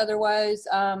chat. Otherwise,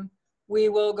 we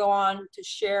will go on to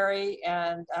Sherry,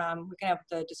 and we can have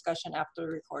the discussion after the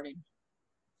recording.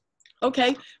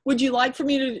 Okay. Would you like for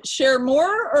me to share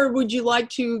more, or would you like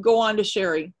to go on to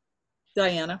Sherry,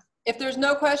 Diana? If there's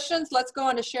no questions, let's go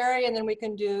on to Sherry, and then we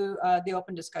can do the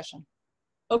open discussion.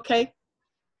 Okay.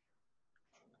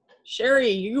 Sherry,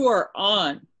 you are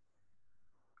on.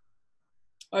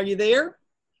 Are you there?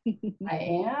 I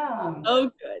am. Oh,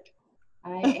 good.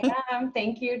 I am.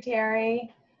 Thank you,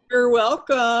 Terri. You're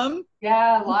welcome.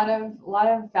 Yeah, a lot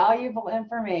of valuable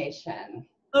information.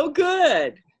 Oh,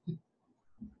 good.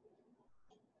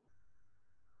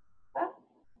 Oh,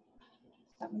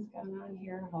 something's going on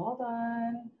here. Hold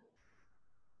on.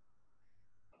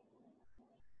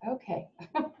 Okay.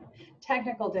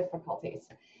 Technical difficulties.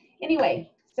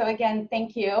 Anyway, so again,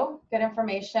 thank you. Good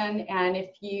information. And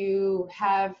if you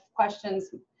have questions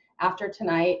after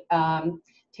tonight,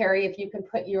 Terri, if you can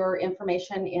put your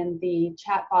information in the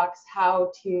chat box,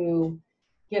 how to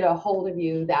get a hold of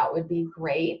you, that would be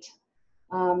great.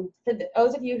 For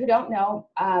those of you who don't know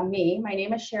me, my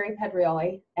name is Sherry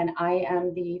Pedrioli, and I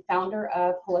am the founder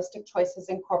of Holistic Choices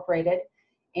Incorporated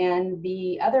and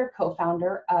the other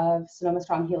co-founder of Sonoma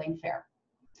Strong Healing Fair.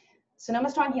 Sonoma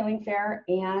Strong Healing Fair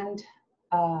and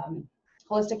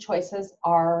Holistic Choices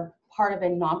are part of a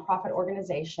nonprofit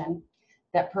organization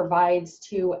that provides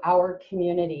to our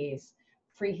communities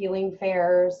free healing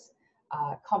fairs,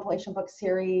 compilation book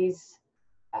series,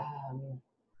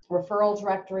 referral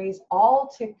directories, all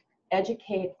to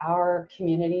educate our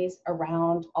communities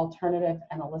around alternative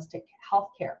and holistic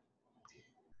healthcare.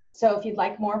 So if you'd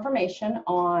like more information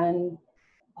on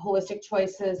Holistic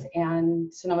Choices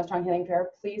and Sonoma Strong Healing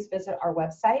Fair, please visit our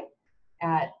website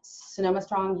at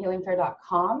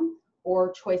sonomastronghealingfair.com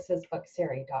or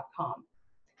choicesbookseries.com.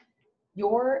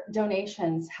 Your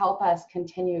donations help us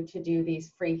continue to do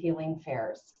these free healing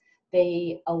fairs.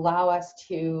 They allow us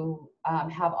to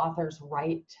have authors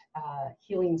write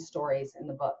healing stories in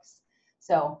the books.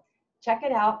 So check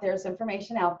it out. There's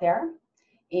information out there.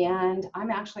 And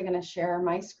I'm actually going to share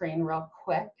my screen real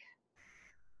quick.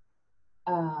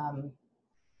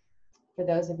 For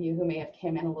those of you who may have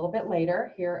came in a little bit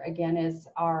later, here again is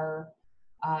our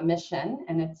mission,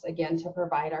 and it's again to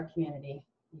provide our community,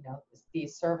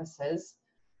 these services.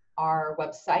 Our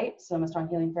website,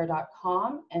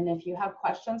 sonomastronghealingfair.com, and if you have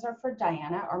questions or for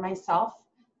Diana or myself,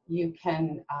 you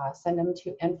can send them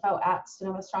to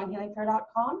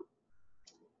info@sonomastronghealingfair.com.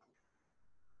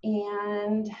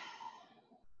 And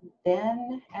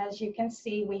then, as you can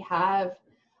see, we have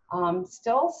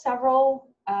still several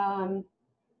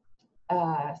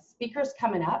speakers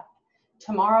coming up.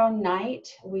 Tomorrow night,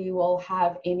 we will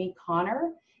have Amy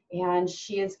Connor, and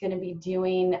she is going to be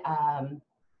doing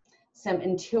some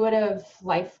intuitive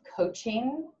life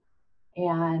coaching,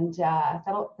 and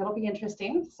that'll be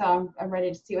interesting. So I'm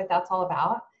ready to see what that's all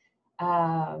about.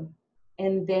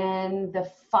 And then the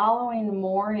following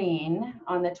morning,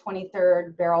 on the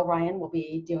 23rd, Beryl Ryan will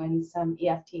be doing some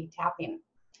EFT tapping.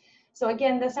 So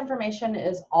again, this information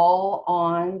is all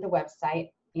on the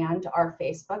website and our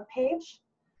Facebook page.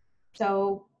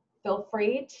 So feel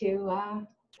free to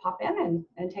pop in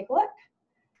and take a look.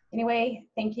 Anyway,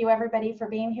 thank you everybody for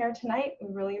being here tonight.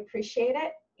 We really appreciate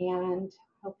it and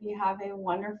hope you have a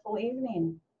wonderful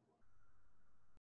evening.